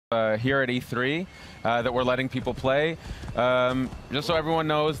here at E3 that we're letting people play. Just so everyone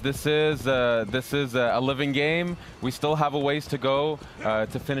knows, this is a living game. We still have a ways to go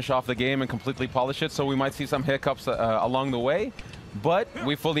to finish off the game and completely polish it, so we might see some hiccups along the way. But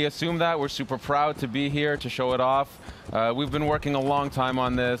we fully assume that. We're super proud to be here to show it off. We've been working a long time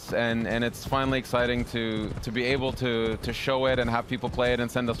on this, and it's finally exciting to be able to show it and have people play it and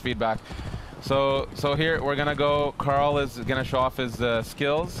send us feedback. So here we're gonna go. Carl is gonna show off his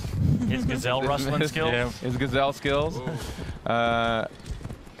skills. His gazelle rustling skills. Yeah, his gazelle skills.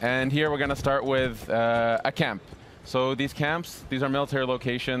 And here we're gonna start with a camp. So these camps, these are military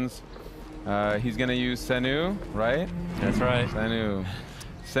locations. He's gonna use Senu, right? That's right. Senu.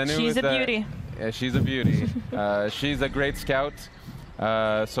 Senu she's a beauty. Yeah, she's a beauty. She's a great scout.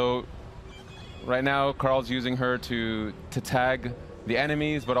 So right now, Carl's using her to tag the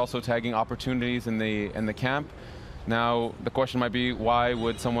enemies, but also tagging opportunities in the camp. Now, the question might be, why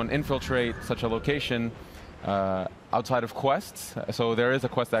would someone infiltrate such a location outside of quests? So there is a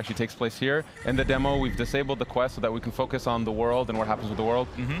quest that actually takes place here. In the demo, we've disabled the quest so that we can focus on the world and what happens with the world.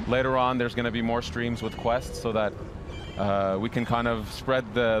 Later on, there's going to be more streams with quests so that we can kind of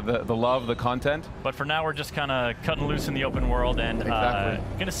spread the love, the content. But for now, we're just kind of cutting loose in the open world and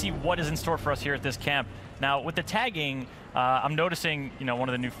going to see what is in store for us here at this camp. Now, with the tagging, I'm noticing, one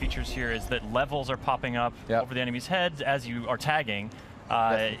of the new features here is that levels are popping up over the enemy's heads as you are tagging.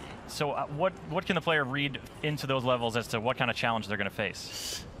 So what can the player read into those levels as to what kind of challenge they're going to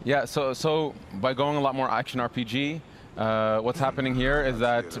face? Yeah, so by going a lot more action RPG, what's happening here is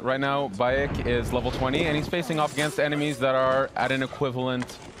that right now Bayek is level 20 and he's facing off against enemies that are at an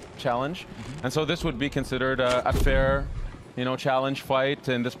equivalent challenge. And so this would be considered a fair challenge fight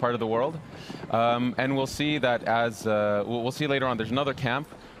in this part of the world. And we'll see that as, we'll see later on, there's another camp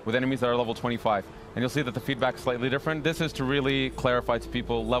with enemies that are level 25. And you'll see that the feedback is slightly different. This is to really clarify to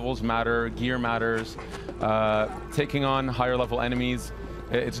people, levels matter, gear matters. Taking on higher level enemies,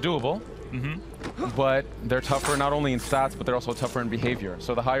 it's doable. But they're tougher not only in stats, but they're also tougher in behavior.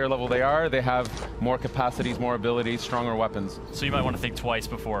 So the higher level they are, they have more capacities, more abilities, stronger weapons. So you might want to think twice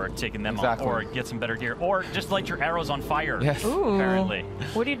before taking them on, or get some better gear, or just light your arrows on fire. Yes. Ooh. Apparently.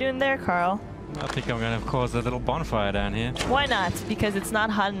 What are you doing there, Carl? I think I'm going to cause a little bonfire down here. Why not? Because it's not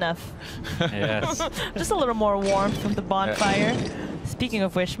hot enough. Yes. Just a little more warmth from the bonfire. Speaking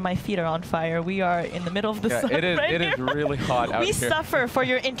of which, my feet are on fire. We are in the middle of the sun it is, right it here. is really hot out We here. suffer for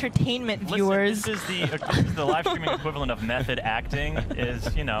your entertainment, viewers. This is the live streaming equivalent of method acting.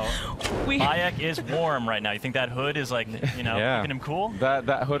 Bayek is warm right now. You think that hood is like, keeping him cool?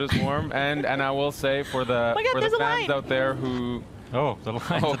 That hood is warm, and I will say for the fans out there who. Oh, the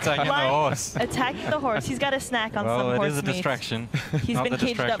lion's attacking the horse. Attacking the horse. He's got a snack on some horse Well, it is a meat. distraction. He's been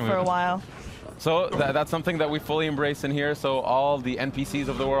caged up for a while. So that's something that we fully embrace in here. So all the NPCs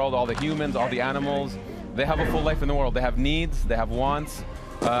of the world, all the humans, all the animals, they have a full life in the world. They have needs, they have wants.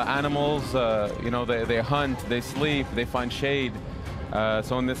 Animals, they hunt, they sleep, they find shade.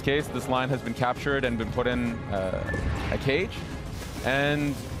 So in this case, this lion has been captured and been put in a cage.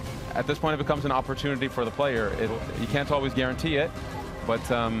 And at this point, it becomes an opportunity for the player. You can't always guarantee it, but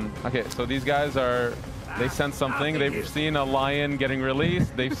okay, so these guys they sense something. They've seen a lion getting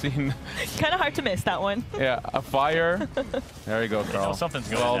released. They've seen... Kind of hard to miss that one. Yeah, a fire. There you go, Carl. Something's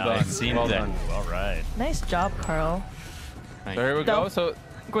going well down. done. Well done. All right. Nice job, Carl. So here we go. So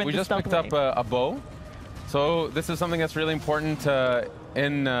we just picked up a bow. So this is something that's really important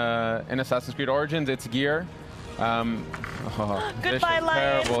in Assassin's Creed Origins. It's gear. Goodbye,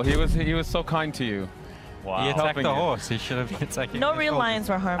 lion. Terrible. He was so kind to you. Wow. He attacked the horse. He should have been attacking. No real lions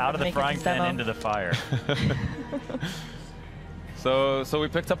were harmed. Out of the frying pan into the fire. So we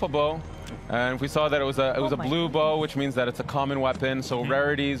picked up a bow, and we saw that it was a blue bow, which means that it's a common weapon. So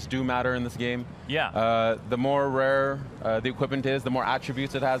rarities do matter in this game. Yeah. The more rare the equipment is, the more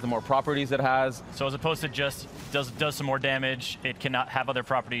attributes it has, the more properties it has. So as opposed to just does some more damage, it cannot have other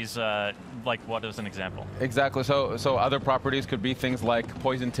properties. Like what is an example? Exactly. So other properties could be things like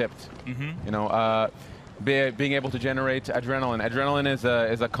poison tipped. Being able to generate adrenaline. Adrenaline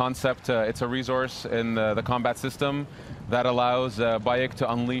is a concept. It's a resource in the combat system that allows Bayek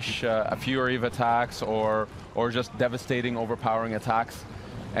to unleash a fury of attacks or just devastating, overpowering attacks.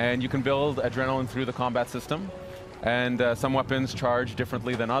 And you can build adrenaline through the combat system. And some weapons charge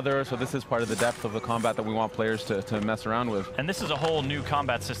differently than others, so this is part of the depth of the combat that we want players to mess around with. And this is a whole new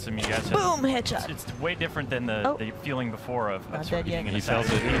combat system you guys have. Boom, headshot. It's way different than the feeling before of being an He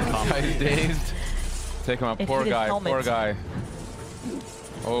felt it. He's dazed. Take him out. Poor guy. Poor guy.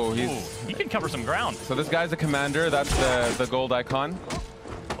 Oh, he can cover some ground. So this guy's a commander. That's the gold icon.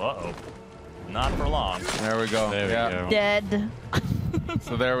 Uh-oh. Not for long. There we go. There we go. Dead.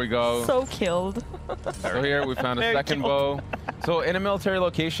 So there we go. So killed. So here we found a second bow. So in a military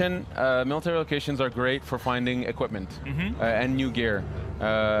location, military locations are great for finding equipment and new gear.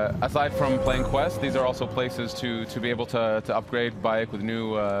 Aside from playing quests, these are also places to be able to upgrade Bayek with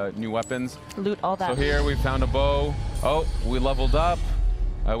new weapons. Loot all that. So here we found a bow. Oh, we leveled up,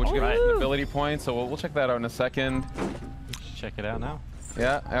 which gives us an ability point. So we'll check that out in a second. Check it out now.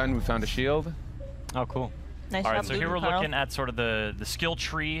 Yeah, and we found a shield. Oh, cool. Nice All right, job, so here we're Carl. looking at sort of the skill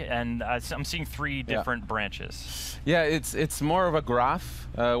tree, and I'm seeing 3 different branches. Yeah, it's more of a graph.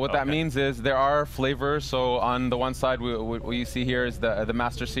 What that means is there are flavors. So on the one side, what you see here is the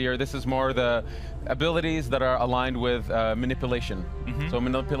Master Seer. This is more the abilities that are aligned with manipulation. So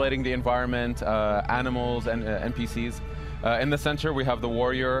manipulating the environment, animals, and NPCs. In the center, we have the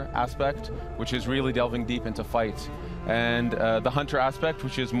warrior aspect, which is really delving deep into fight. And the hunter aspect,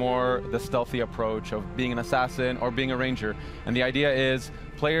 which is more the stealthy approach of being an assassin or being a ranger. And the idea is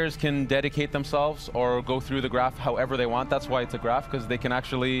players can dedicate themselves or go through the graph however they want. That's why it's a graph, because they can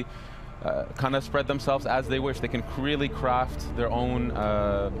actually kind of spread themselves as they wish. They can really craft their own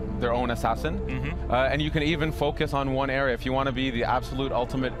assassin. And you can even focus on one area. If you want to be the absolute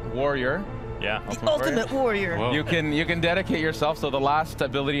ultimate warrior, Ultimate warrior. Whoa. you can dedicate yourself. So the last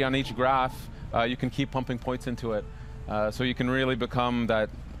ability on each graph, you can keep pumping points into it. So you can really become that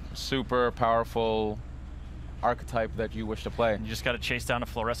super powerful archetype that you wish to play. You just got to chase down a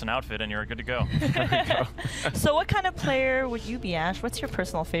fluorescent outfit, and you're good to go. So what kind of player would you be, Ash? What's your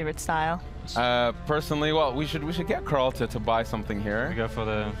personal favorite style? Personally, well, we should get Carl to buy something here. We go for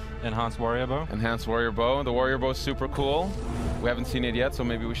the enhanced warrior bow. Enhanced warrior bow. The warrior bow is super cool. We haven't seen it yet, so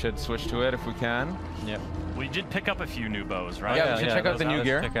maybe we should switch to it if we can. Yep. We did pick up a few new bows, right? Yeah, we should check out the new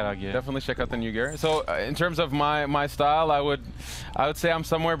gear. Check out our gear. Definitely check out the new gear. So in terms of my style, I would say I'm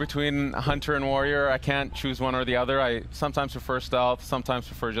somewhere between hunter and warrior. I can't choose one or the other. I sometimes prefer stealth, sometimes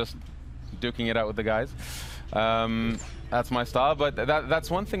prefer just duking it out with the guys. That's my style, but that's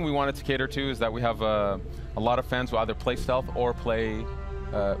one thing we wanted to cater to, is that we have a lot of fans who either play stealth or play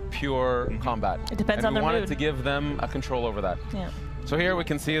pure combat. It depends on their mood. We wanted mood. to give them a control over that. Yeah. So here we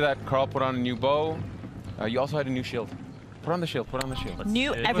can see that Carl put on a new bow. You also had a new shield. Put on the shield, put on the shield.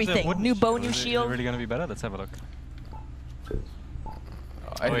 New everything. New bow, new shield. Is it really going to be better? Let's have a look.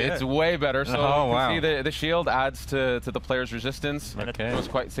 It's way better. So you can see the shield adds to the player's resistance. Okay. So it's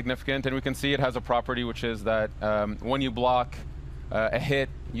quite significant. And we can see it has a property, which is that when you block a hit,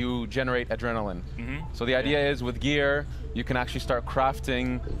 you generate adrenaline. So the idea is with gear, you can actually start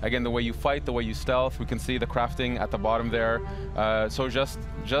crafting, again, the way you fight, the way you stealth. We can see the crafting at the bottom there. So just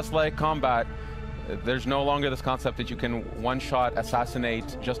like combat, there's no longer this concept that you can one-shot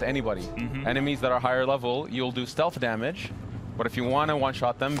assassinate just anybody. Enemies that are higher level, you'll do stealth damage. But if you want to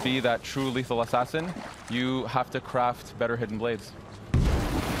one-shot them, be that true lethal assassin, you have to craft better hidden blades. You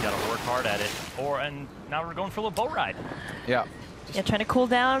gotta work hard at it. And now we're going for a little boat ride. Yeah. Yeah, trying to cool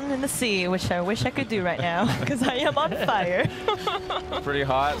down in the sea, which I wish I could do right now, because I am on fire. Pretty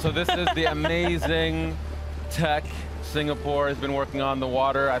hot. So this is the amazing tech Singapore has been working on. The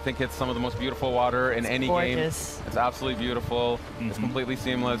water. I think it's some of the most beautiful water in any game. It's absolutely beautiful. It's completely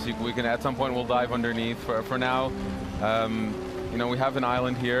seamless. We can, at some point, we'll dive underneath. For now, you know, we have an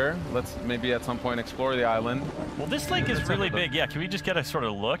island here. Let's maybe at some point explore the island. Well, this lake is really big. Yeah, can we just get a sort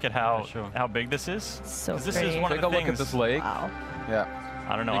of look at how big this is? So this is one Take of the a look at this lake. Wow. Yeah.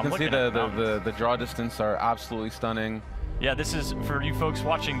 I don't know. You I'm can see the draw distance are absolutely stunning. Yeah, this is, for you folks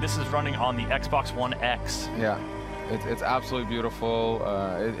watching, this is running on the Xbox One X. Yeah, it's absolutely beautiful.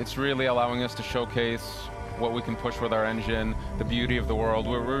 It's really allowing us to showcase what we can push with our engine, the beauty of the world.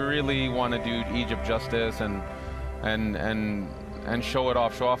 We really want to do Egypt justice and show it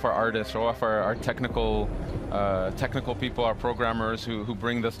off, show off our artists, show off our technical people, our programmers who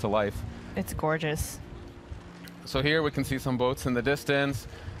bring this to life. It's gorgeous. So here we can see some boats in the distance.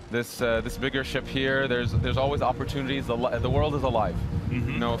 This bigger ship here, there's always opportunities. The world is alive. You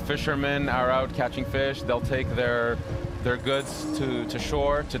know, fishermen are out catching fish. They'll take their goods to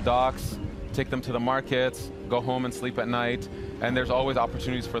shore, to docks, take them to the markets, go home and sleep at night. And there's always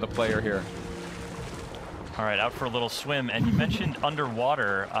opportunities for the player here. All right, out for a little swim. And you mentioned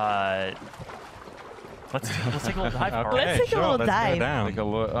underwater. Let's take a little dive, Carl. Let's take a little dive. Take a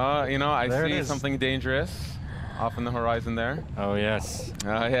look. You know, I see something dangerous off in the horizon there. Oh, yes.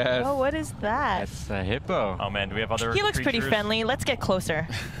 Oh, yes. Oh, what is that? That's a hippo. Oh, man, do we have other He looks pretty creatures? friendly. Let's get closer.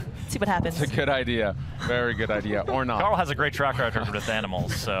 See what happens. It's a good idea. Very good idea. Or not. Carl has a great track record with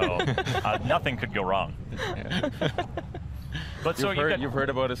animals, so nothing could go wrong. But You've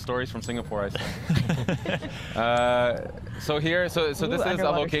heard about his stories from Singapore, I see. So here, so this is a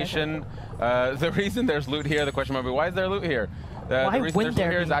location. The reason there's loot here, the question might be, why is there loot here? Why the reason wouldn't there's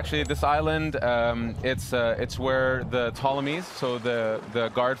there here is be? actually this island. It's where the Ptolemies, so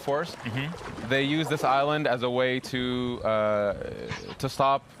the guard force, they use this island as a way to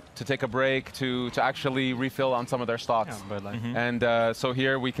stop, to take a break, to actually refill on some of their stocks. Yeah, but like, And so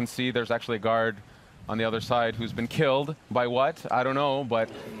here we can see there's actually a guard on the other side who's been killed by what? I don't know, but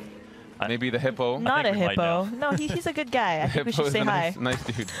maybe the hippo. Not a we might hippo. No, he's a good guy. I think we should Hippo's say a hi. nice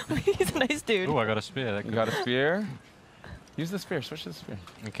dude. He's a nice dude. ooh, I got a spear. That You could- got a spear. Use the spear. Switch to the spear.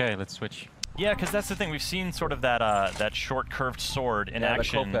 Okay, let's switch. Yeah, because that's the thing. We've seen sort of that short curved sword in Yeah, the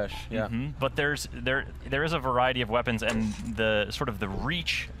action. Kopesh, yeah. But there is a variety of weapons, and the sort of the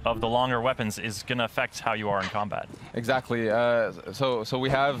reach of the longer weapons is going to affect how you are in combat. Exactly. So we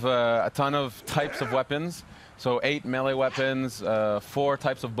have a ton of types of weapons. So 8 melee weapons, 4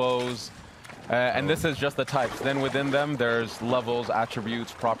 types of bows, and this is just the types. Then within them, there's levels,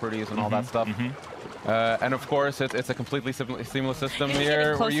 attributes, properties, and all that stuff. And of course, it's a completely seamless system You should get here. in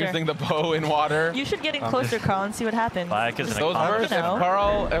We're closer. using the bow in water. You should get in closer, Carl, and see what happens. Like, isn't it Those common? birds,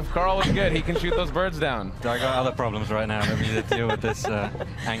 know. if Carl was good, he can shoot those birds down. I got other problems right now. Let me deal with this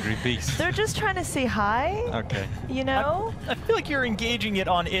angry beast. They're just trying to say hi, Okay. you know? I feel like you're engaging it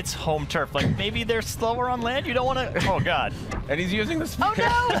on its home turf. Like maybe they're slower on land. You don't want to. Oh God. And he's using the spear.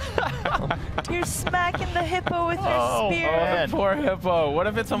 Oh no! You're smacking the hippo with your Oh, spear. man. Poor hippo. What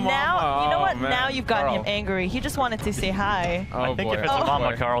if it's a mama? Now, you know Oh, what? man. Now you've gotten Carl. him angry. He just wanted to say hi. Oh, I think boy. if it's Oh, a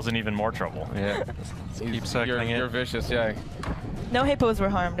mama, boy. Carl's in even more trouble. Yeah. Keep circling You're it. vicious, yeah. No hippos were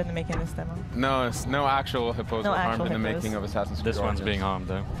harmed in the making of this demo. No, no actual hippos No were harmed actual in the hippos. making of Assassin's Creed This one's Origins. being harmed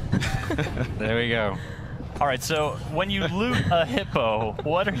though. There we go. All right. So when you loot a hippo,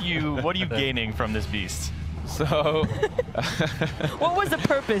 what are you gaining from this beast? So, What was the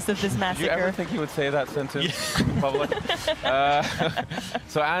purpose of this do you ever massacre? think you would say that sentence in public?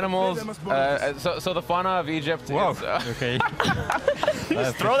 So animals, so the fauna of Egypt Whoa. is... Okay.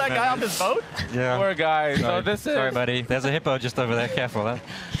 Just throw that guy off his boat? Yeah. Poor guy. So Sorry. this is... Sorry, buddy. There's a hippo just over there. Careful, huh?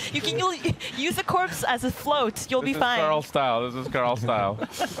 You can use the corpse as a float. You'll be This is fine. Carl style. This is Carl style.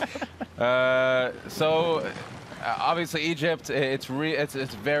 Obviously Egypt, it's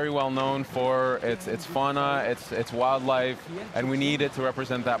very well known for its fauna, its wildlife, and we need it to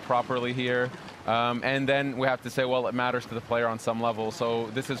represent that properly here. And then we have to say, well, it matters to the player on some level. So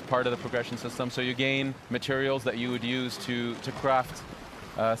this is part of the progression system. So you gain materials that you would use to craft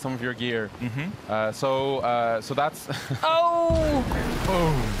some of your gear. So that's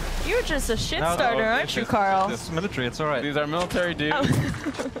Oh! You're just a shit starter, aren't you, Carl? It's military. It's all right. these are military dudes.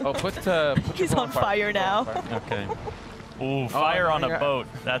 Oh, put He's your on phone fire now. Okay. Ooh, fire on yeah. a boat.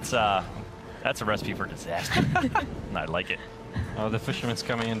 That's a recipe for disaster. I like it. Oh, the fisherman's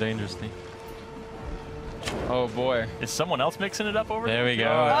coming in dangerously. Oh boy. Is someone else mixing it up over There we go.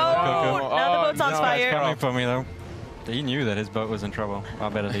 Oh, Cool, cool. now the boat's on no, fire. Coming for me though. He knew that his boat was in trouble. I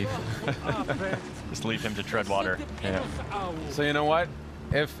better leave. Just leave him to tread water. Yeah. So you know what?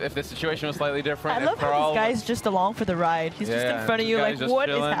 If the situation was slightly different, I if love how Carl, this guy's just along for the ride. He's just Yeah, in front of you the like, guy's just what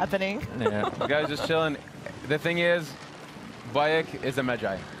is chilling. happening? Yeah. the guy's just chilling. The thing is, Bayek is a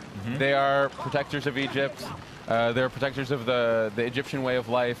Magi. They are protectors of Egypt. They're protectors of the Egyptian way of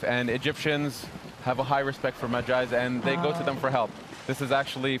life, and Egyptians have a high respect for Magi's, and they go to them for help. This is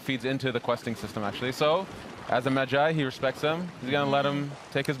actually feeds into the questing system, actually. So, as a Magi, he respects them. He's gonna let him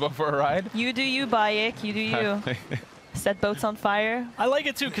take his boat for a ride. You do you, Bayek. You do you. Set boats on fire. I like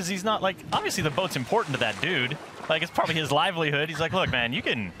it too because he's not like obviously the boat's important to that dude. Like it's probably his livelihood. He's like, look, man, you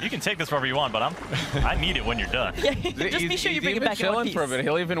can take this wherever you want, but I need it when you're done. Yeah, just be sure you bring it back in one chilling piece. for a bit.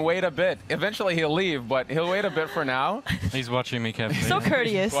 He'll even wait a bit. Eventually, he'll leave, but he'll wait a bit for now. He's watching me carefully. So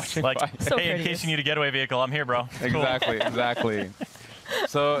courteous. Watching Like, Bayek. So hey, in courteous. case you need a getaway vehicle, I'm here, bro. It's cool. Exactly.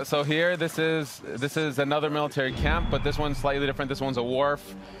 So here, this is another military camp, but this one's slightly different. This one's a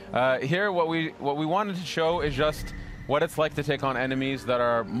wharf. Here, what we wanted to show is just what it's like to take on enemies that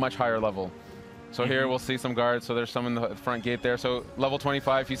are much higher level. So here we'll see some guards. So there's some in the front gate there. So level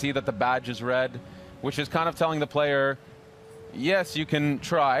 25, you see that the badge is red, which is kind of telling the player, yes, you can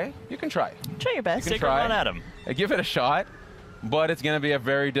try. You can try. Try your best. You can Take a try. run at him. Give it a shot, but it's going to be a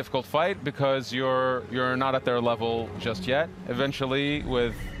very difficult fight because you're not at their level just yet. Eventually,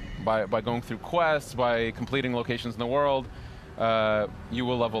 by going through quests, by completing locations in the world, you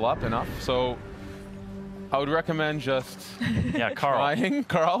will level up enough. So I would recommend just Yeah, Carl. trying.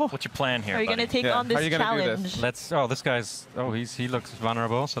 Carl? What's your plan here, Are you buddy? going to take Yeah, on how are this you gonna do challenge? this? Let's. Oh, this guy's. Oh, he looks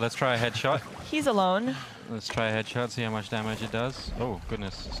vulnerable. So let's try a headshot. He's alone. Let's try a headshot. See how much damage it does. Oh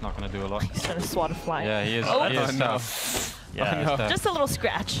goodness, it's not going to do a lot. He's trying to swat a fly. Yeah, he is. Oh. He is Oh, no. tough. Yeah, Oh, no. Tough. Just a little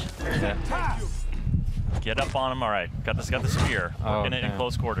scratch. Yeah. get up on him. All right, got the spear. Oh, Working it in damn.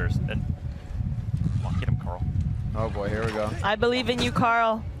 close quarters. And come on, get him, Carl. Oh boy, here we go. I believe in you,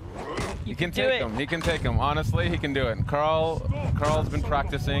 Carl. He can take him. He can take him. Honestly, he can do it. Carl's been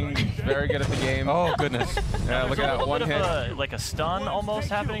practicing. He's very good at the game. Oh goodness. Yeah, look at that one hit. Like a stun almost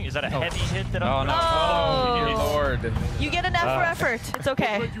happening. Is that a heavy hit that I'm? No. Oh, Dear Lord. You get an F for effort. It's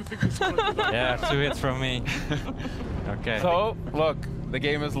okay. Yeah, 2 hits from me. Okay. So look, the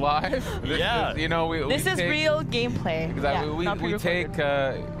game is live. This Yeah. is, you know, This is real gameplay. Exactly. Yeah, we take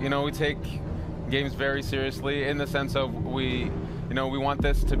you know, we take games very seriously in the sense of we want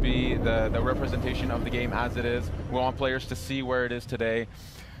this to be the representation of the game as it is. We want players to see where it is today.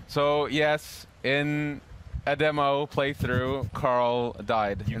 So yes, in a demo playthrough, Carl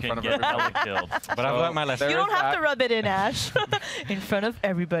died in front of everybody. Killed. But I've learned my lesson. You don't have to rub it in, Ash. In front of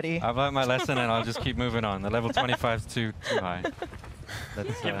everybody. I've learned my lesson, and I'll just keep moving on. The level 25 is too high.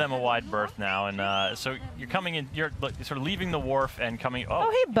 Give them a wide berth now, and so you're coming in. You're sort of leaving the wharf and coming.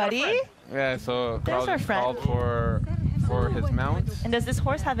 Oh, hey, buddy. Yeah. So There's Carl our just friend. called for his mount. And does this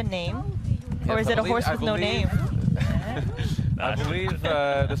horse have a name? Or Yes, is it a horse with no name? I believe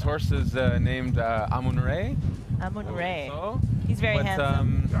this horse is named Amun-Re. Amun-Re. So, He's very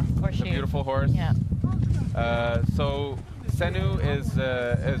handsome. Or it's a she. beautiful horse. Yeah. So Senu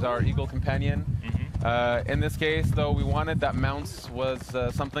is our eagle companion. In this case, though, we wanted that mounts was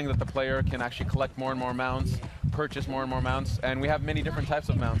something that the player can actually collect more and more mounts, purchase more and more mounts, and we have many different types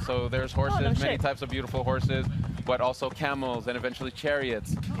of mounts. So there's horses, many types of beautiful horses, but also camels and eventually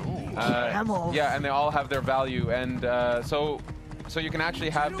chariots. Camels. Yeah, and they all have their value, and so you can actually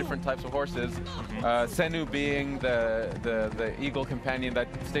have different types of horses. Senu being the eagle companion that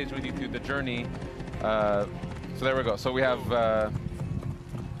stays with you through the journey. So there we go. So we have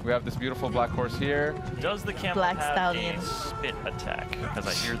this beautiful black horse here. Does the camel Black have stallion. a spit attack? Because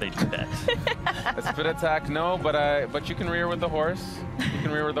I hear they do that. A spit attack, no, but you can rear with the horse. You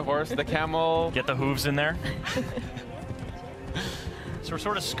can rear with the horse. The camel. Get the hooves in there. So we're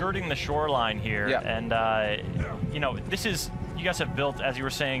sort of skirting the shoreline here, and you know, this is. You guys have built, as you were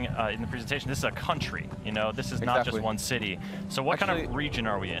saying in the presentation, this is a country. You know, this is not just one city. So what kind of region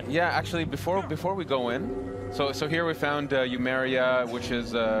are we in? Yeah, actually, before we go in, so here we found Umeria, which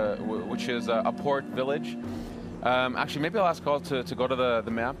is a port village. Actually, maybe I'll ask Carl to go to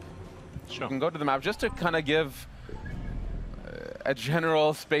the map. Sure. You can go to the map just to kind of give a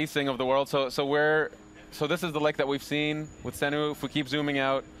general spacing of the world. So this is the lake that we've seen with Senu. If we keep zooming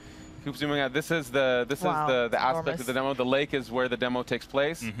out. This is the aspect of the demo. The lake is where the demo takes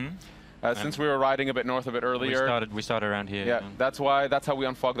place. Since we were riding a bit north of it earlier, we started around here. Yeah, that's how we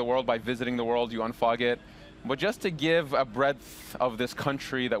unfog the world, by visiting the world. You unfog it, but just to give a breadth of this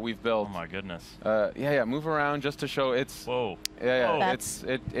country that we've built. Oh my goodness. Yeah. Move around just to show it's. Whoa. Yeah. That's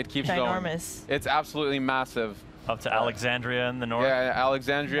it keeps ginormous. going. It's absolutely massive. Up to Alexandria in the north. Yeah,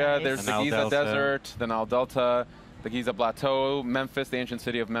 Alexandria. Nice. There's the Nile Giza Delta. Desert, the Nile Delta, the Giza Plateau, Memphis, the ancient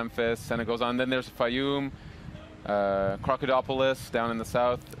city of Memphis, and it goes on. Then there's Fayum, Crocodilopolis down in the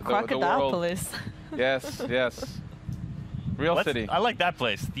south. Crocodilopolis. Yes. Real city. I like that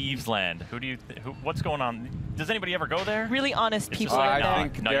place, Thieves Land. What's going on? Does anybody ever go there? Really honest It's people just are like, there. I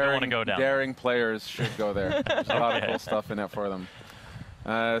think No, you don't wanna go down. daring players should go there. There's a lot of cool stuff in it for them.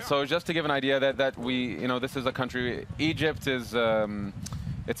 So just to give an idea that this is a country. Egypt is.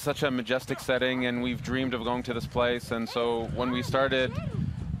 It's such a majestic setting, and we've dreamed of going to this place. And so when we started,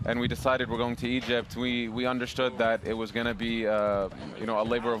 and we decided we're going to Egypt, we understood that it was going to be a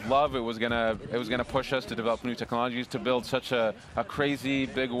labor of love. It was going to push us to develop new technologies, to build such a crazy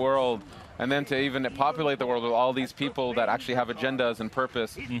big world, and then to even populate the world with all these people that actually have agendas and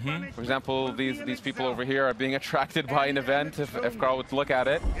purpose. For example, these people over here are being attracted by an event. If Carl would look at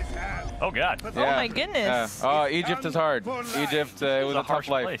it. Oh God. Oh my goodness. Oh, Egypt is hard. Egypt, it was a tough harsh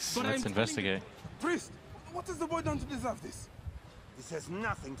life. place. Let's investigate. Priest, what has the boy done to deserve this? This has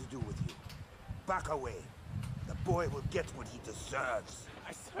nothing to do with you. Back away. The boy will get what he deserves.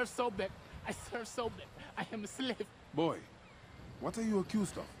 I serve Sobek. I serve Sobek. I am a slave. Boy, what are you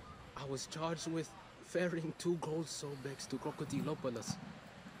accused of? I was charged with ferrying 2 gold Sobeks to Crocodilopolis.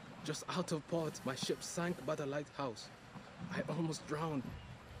 Just out of port, my ship sank by the lighthouse. I almost drowned.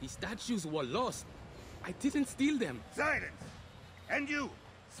 The statues were lost. I didn't steal them. Silence! And you,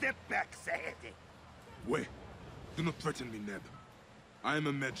 step back, Sahete. Wait, do not threaten me, Neb. I am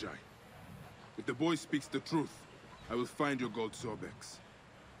a Magi. If the boy speaks the truth, I will find your gold Sobex.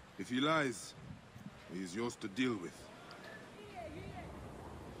 If he lies, he is yours to deal with.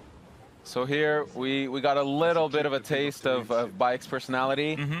 So here we got a little bit of a taste of Bayek's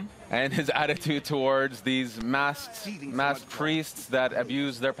personality and his attitude towards these masked priests that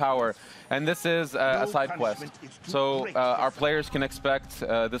abuse their power. And this is a side quest. So our players can expect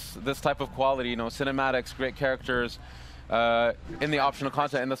this type of quality, you know, cinematics, great characters, in the optional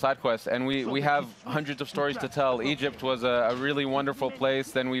content in the side quest. And we have hundreds of stories to tell. Egypt was a really wonderful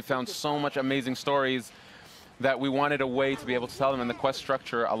place. Then we found so much amazing stories that we wanted a way to be able to tell them, and the quest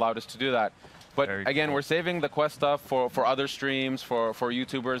structure allowed us to do that. But again, we're saving the quest stuff for other streams, for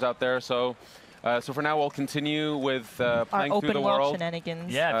YouTubers out there. So for now, we'll continue with playing through the world.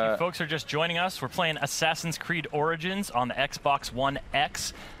 Shenanigans. Yeah, if you folks are just joining us, we're playing Assassin's Creed Origins on the Xbox One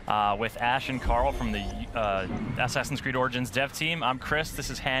X with Ash and Carl from the Assassin's Creed Origins dev team. I'm Chris,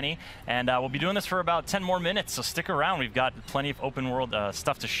 this is Hanny, and we'll be doing this for about 10 more minutes, so stick around. We've got plenty of open world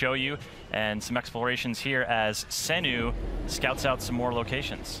stuff to show you and some explorations here as Senu scouts out some more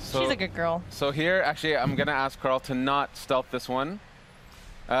locations. So, she's a good girl. So here, actually, I'm going to ask Carl to not stealth this one.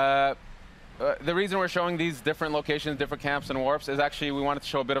 The reason we're showing these different locations, different camps and warps is actually we wanted to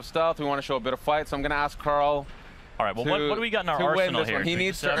show a bit of stealth, we want to show a bit of fight, so I'm going to ask Carl. All right, well, what do we got in our arsenal here? He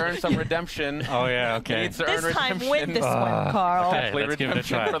needs to earn some redemption. Oh, yeah, okay. He needs to earn redemption. This time, win this one, Carl. Okay, let's give it a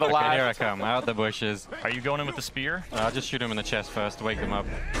try. For the last. Okay, here I come, out the bushes. Are you going in with the spear? I'll just shoot him in the chest first, wake him up.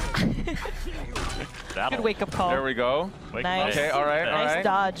 Good wake-up call. There we go. Nice. Okay, all right, all right. Nice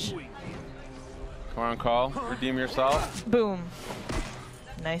dodge. Come on, Carl. Redeem yourself. Boom.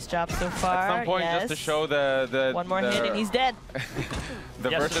 Nice job so far. At some point, just to show the one more hit and he's dead. The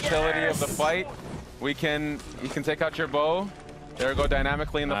versatility of the fight. You can take out your bow. There we go,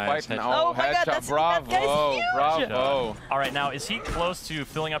 dynamically in the fight. And, oh my God, bravo, bravo. All right, now is he close to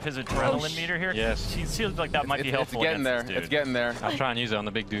filling up his adrenaline meter here? Yes. He seems like that might be helpful. It's getting there. It's getting there. I'll try and use it on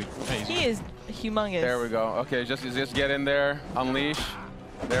the big dude. He is humongous. There we go. Okay, just get in there, unleash.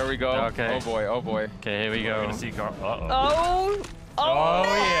 There we go. Okay. Oh boy, oh boy. Okay, here we go. We're gonna see Carl. Oh. Oh,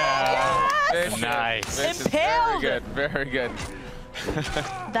 yeah. Yes. Nice. Impaled. Very good, very good.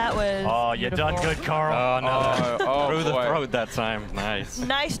 That was Oh, you done good, Carl. Oh, no. Through the boy. throat that time. Nice.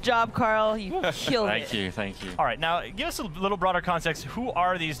 Nice job, Carl. You killed it. Thank you, thank you. All right, now give us a little broader context. Who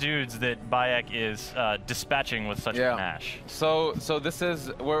are these dudes that Bayek is dispatching with such panache? So this is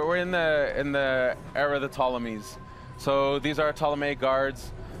we're in the era of the Ptolemies. So these are Ptolemaic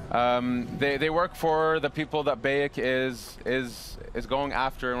guards. They work for the people that Bayek is going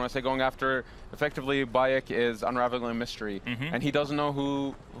after. And when I say going after, effectively Bayek is unraveling a mystery, and he doesn't know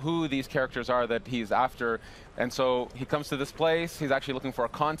who these characters are that he's after. And so he comes to this place. He's actually looking for a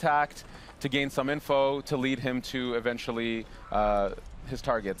contact to gain some info to lead him to eventually his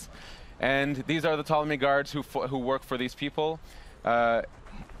targets. And these are the Ptolemy guards who work for these people.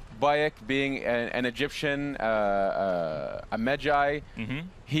 Bayek, being an Egyptian, a Medjay,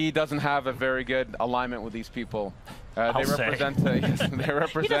 he doesn't have a very good alignment with these people. They represent, they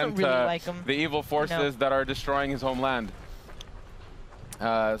represent really like the evil forces that are destroying his homeland.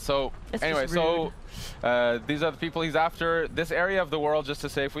 So anyway, so these are the people he's after. This area of the world, just to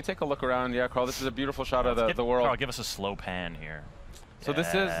say, if we take a look around, yeah, Carl, this is a beautiful shot of the world. Carl, give us a slow pan here. So this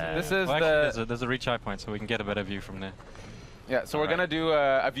is well, actually, there's a reach eye point, so we can get a better view from there. Yeah, so we're going to do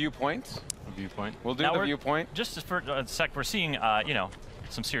a viewpoint. A viewpoint. We'll do the viewpoint. Just for a sec, we're seeing, you know,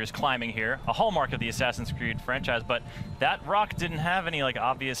 some serious climbing here, a hallmark of the Assassin's Creed franchise, but that rock didn't have any like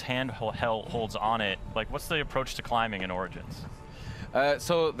obvious handholds on it. Like, what's the approach to climbing in Origins?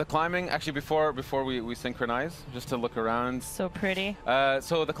 So the climbing, actually before we synchronize, just to look around. So pretty.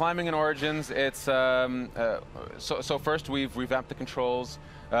 So the climbing in Origins, it's, so first we've revamped the controls,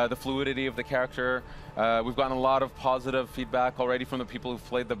 the fluidity of the character. We've gotten a lot of positive feedback already from the people who've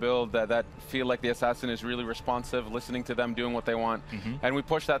played the build that feel like the assassin is really responsive, listening to them, doing what they want. And we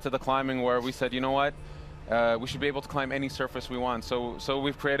pushed that to the climbing where we said, you know what, we should be able to climb any surface we want. So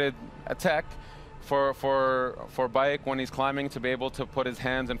we've created a tech for Bayek when he's climbing to be able to put his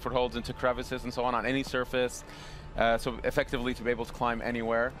hands and footholds into crevices and so on any surface, so effectively to be able to climb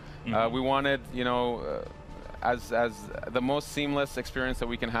anywhere. We wanted, you know, as the most seamless experience that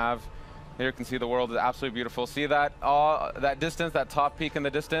we can have. Here you can see the world is absolutely beautiful. See that that distance, that top peak in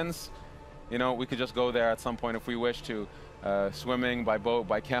the distance? You know, we could just go there at some point if we wish to. Swimming, by boat,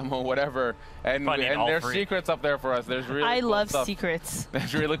 by camel, whatever. And there's secrets up there for us. There's really I cool love stuff. secrets.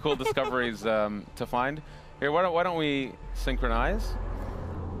 There's really cool discoveries to find. Here, why don't we synchronize?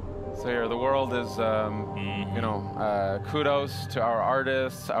 So here, the world is, you know, kudos to our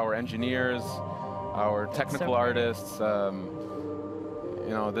artists, our engineers, our technical artists.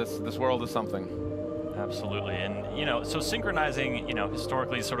 You know, this world is something. Absolutely, and you know, so synchronizing, you know,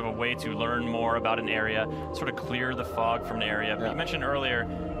 historically is sort of a way to learn more about an area, sort of clear the fog from an area. But you mentioned earlier,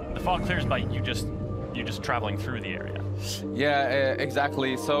 the fog clears by you just traveling through the area. Yeah,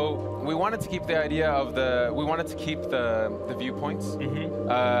 exactly. So we wanted to keep the idea of we wanted to keep the viewpoints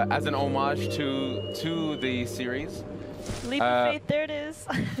as an homage to the series. Leap of faith, there it is.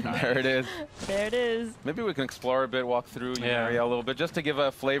 There it is. There it is. Maybe we can explore a bit, walk through the area a little bit, just to give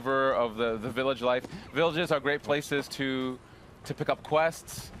a flavor of the village life. Villages are great places to pick up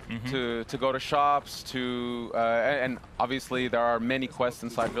quests, to go to shops, and obviously there are many quests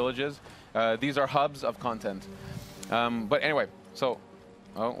inside villages. These are hubs of content. But anyway, so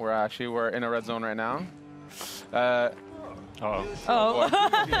we're in a red zone right now.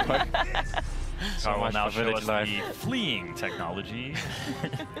 So will now show us the fleeing technology.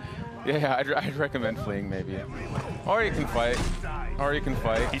 Yeah, I'd recommend fleeing maybe. Or you can fight.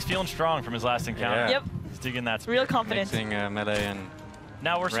 He's feeling strong from his last encounter. Yeah. Yep. He's digging that. Real confidence. Mixing melee and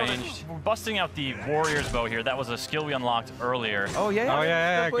now we're we're busting out the warrior's bow here. That was a skill we unlocked earlier. Oh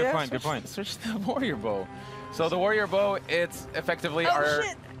yeah. Good point. Switch to the warrior bow. So the warrior bow, it's effectively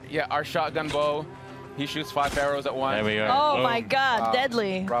our shotgun bow. He shoots 5 arrows at once. There we go. Oh Boom. my God,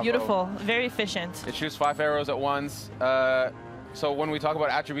 deadly. Bravo. Beautiful, very efficient. It shoots 5 arrows at once. So when we talk about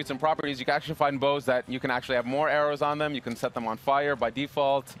attributes and properties, you can actually find bows that you can actually have more arrows on them. You can set them on fire by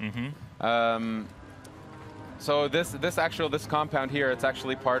default. So this compound here, it's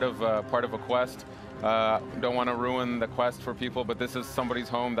actually part of a quest. Don't want to ruin the quest for people, but this is somebody's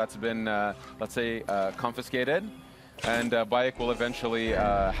home that's been, let's say, confiscated, and Bayek will eventually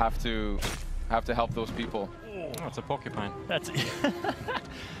have to help those people. Oh, it's a porcupine. That's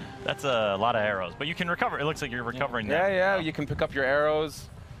a lot of arrows, but you can recover. It looks like you're recovering now. Yeah, you can pick up your arrows.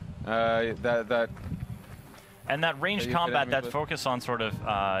 And that ranged combat, that focus on sort of,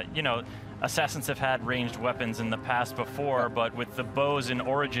 Assassins have had ranged weapons in the past before, but with the bows in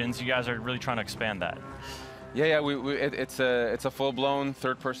Origins, you guys are really trying to expand that. Yeah, it's a full-blown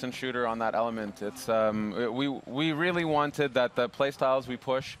third-person shooter on that element. It's we really wanted that the playstyles we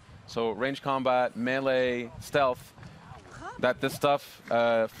push, so range combat, melee, stealth, that this stuff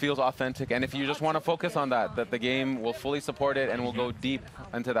feels authentic, and if you just want to focus on that the game will fully support it and will go deep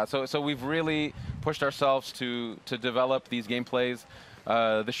into that. So we've really pushed ourselves to develop these gameplays.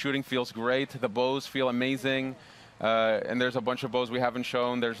 The shooting feels great. The bows feel amazing. And there's a bunch of bows we haven't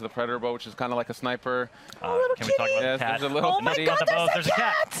shown. There's the Predator bow, which is kind of like a sniper. Can we talk about the cat? There's a little oh my God, there's a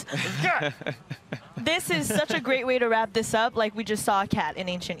cat! There's a cat! This is such a great way to wrap this up. Like we just saw a cat in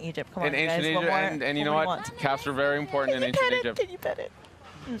ancient Egypt. Come on, in ancient guys. Egypt, and you know what? Cats are very important in ancient Egypt. Can you pet it?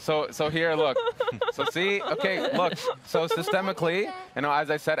 So here, look. So see, okay, look. So systemically,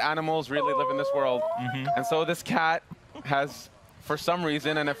 as I said, animals really live in this world, and so this cat has, for some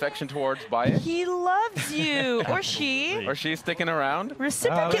reason, an affection towards Bayek. He loves you, or she. Or she's sticking around.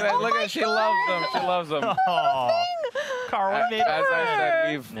 Reciprocate. Look at she loves them. She loves them. Carl, As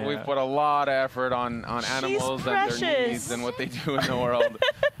I said, we've put a lot of effort on animals and their needs and what they do in the world.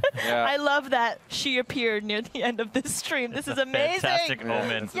 Yeah. I love that she appeared near the end of this stream. This is amazing. Fantastic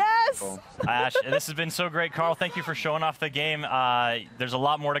omen. Yes. Ash, this has been so great, Carl. Thank you for showing off the game. There's a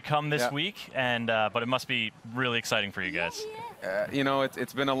lot more to come this week, and but it must be really exciting for you guys.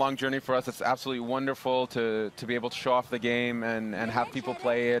 It's been a long journey for us. It's absolutely wonderful to be able to show off the game and have people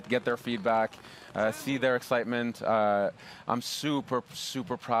play it, get their feedback, see their excitement. I'm super,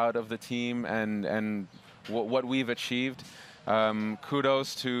 super proud of the team and what we've achieved.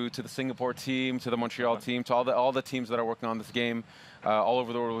 Kudos to the Singapore team, to the Montreal team, to all the teams that are working on this game all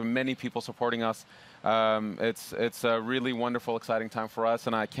over the world, with many people supporting us. It's a really wonderful, exciting time for us,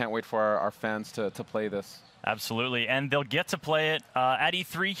 and I can't wait for our fans to play this. Absolutely, and they'll get to play it at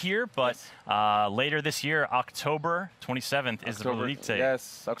E3 here, but later this year, October 27th is the release date.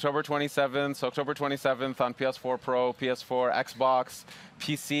 Yes, October 27th. So October 27th on PS4 Pro, PS4, Xbox,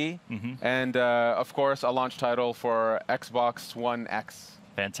 PC, and of course a launch title for Xbox One X.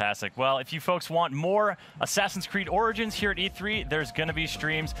 Fantastic. Well, if you folks want more Assassin's Creed Origins here at E3, there's going to be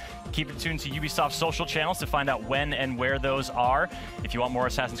streams. Keep it tuned to Ubisoft's social channels to find out when and where those are. If you want more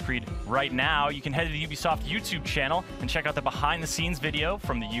Assassin's Creed right now, you can head to the Ubisoft YouTube channel and check out the behind-the-scenes video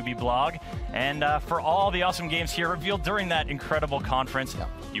from the Ubi blog. And for all the awesome games here revealed during that incredible conference,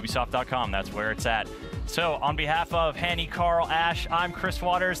 Ubisoft.com, that's where it's at. So, on behalf of Hanny, Carl, Ash, I'm Chris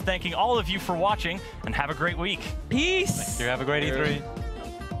Waters, thanking all of you for watching, and have a great week. Peace. Thank you. Have a great E3.